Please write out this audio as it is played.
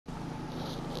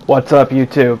What's up,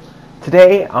 YouTube?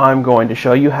 Today I'm going to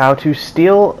show you how to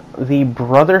steal the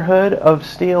Brotherhood of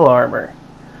Steel armor.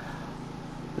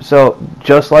 So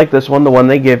just like this one, the one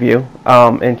they give you,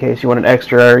 in case you want an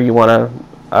extra or you want to,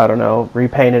 I don't know,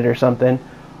 repaint it or something.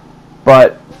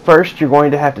 But first you're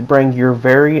going to have to bring your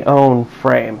very own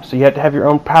frame. So you have to have your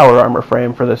own power armor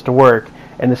frame for this to work.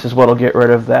 And this is what will get rid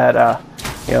of that,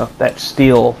 that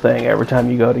steel thing every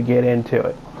time you go to get into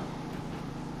it.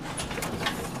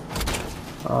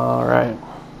 Alright.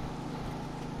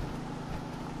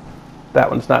 That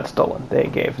one's not stolen. They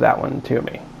gave that one to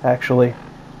me. Actually,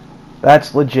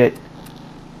 that's legit.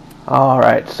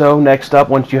 Alright, so next up,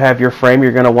 once you have your frame,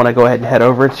 you're going to want to go ahead and head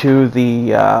over to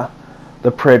the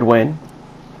Pridwin.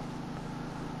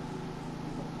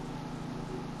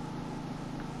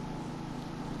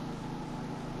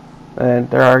 And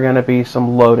there are going to be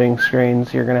some loading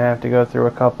screens. You're going to have to go through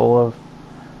a couple of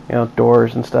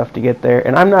doors and stuff to get there.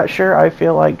 And I'm not sure I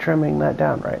feel like trimming that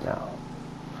down right now.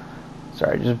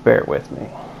 Sorry, just bear with me.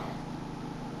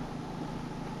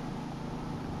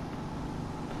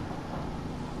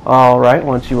 Alright,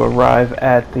 once you arrive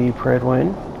at the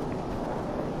Pridwin,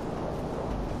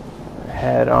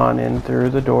 head on in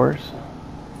through the doors.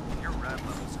 Your rad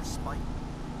levels are spiking.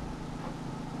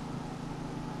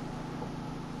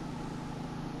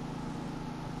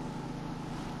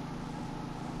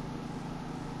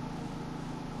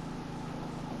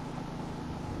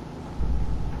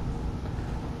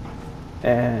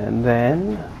 And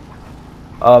then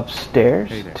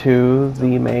upstairs to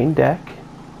the main deck.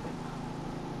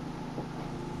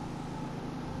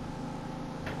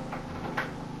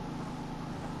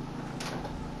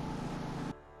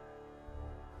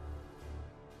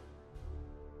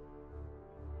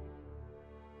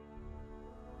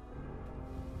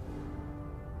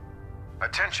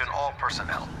 Attention all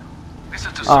personnel. This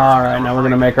is to Alright, now we're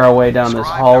going to make our way down this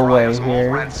hallway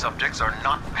here red subjects are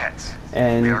not pets.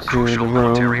 and to the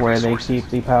room where they keep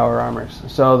the power armors.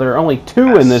 So there are only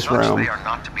two in this room,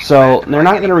 so they're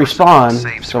not going to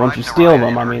respawn. So once you steal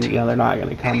them, I mean, they're not going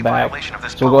to come back.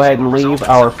 So we'll go ahead and leave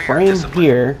our frame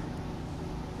here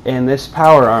in this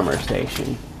power armor station,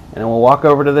 and then we'll walk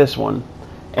over to this one.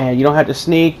 And you don't have to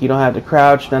sneak, you don't have to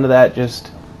crouch, none of that.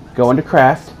 Just go into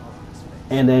craft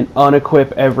and then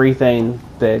unequip everything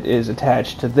that is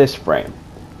attached to this frame,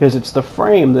 because it's the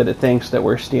frame that it thinks that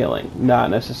we're stealing, not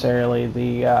necessarily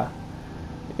the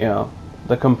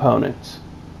the components.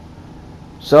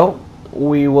 So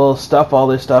we will stuff all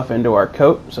this stuff into our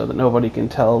coat so that nobody can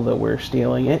tell that we're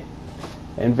stealing it,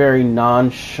 and very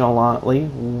nonchalantly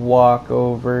walk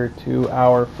over to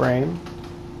our frame.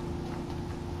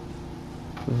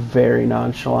 Very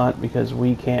nonchalant, because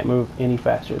we can't move any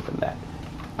faster than that.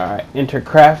 Alright, enter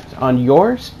craft on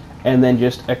yours, and then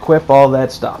just equip all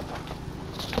that stuff.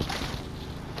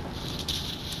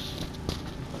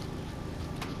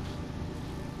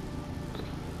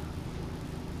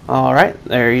 Alright,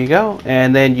 there you go.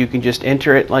 And then you can just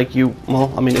enter it like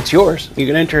it's yours. You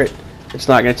can enter it. It's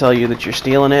not going to tell you that you're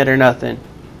stealing it or nothing.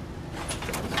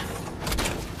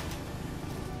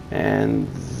 And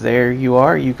there you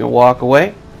are. You can walk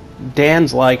away.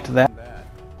 Dan's liked that.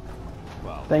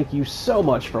 Thank you so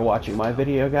much for watching my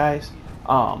video, guys.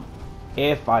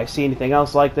 If I see anything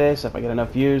else like this, if I get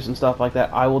enough views and stuff like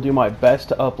that, I will do my best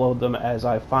to upload them as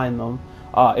I find them.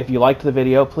 If you liked the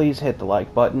video, please hit the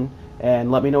like button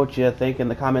and let me know what you think in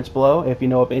the comments below. If you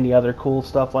know of any other cool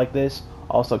stuff like this,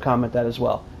 also comment that as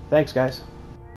well. Thanks, guys.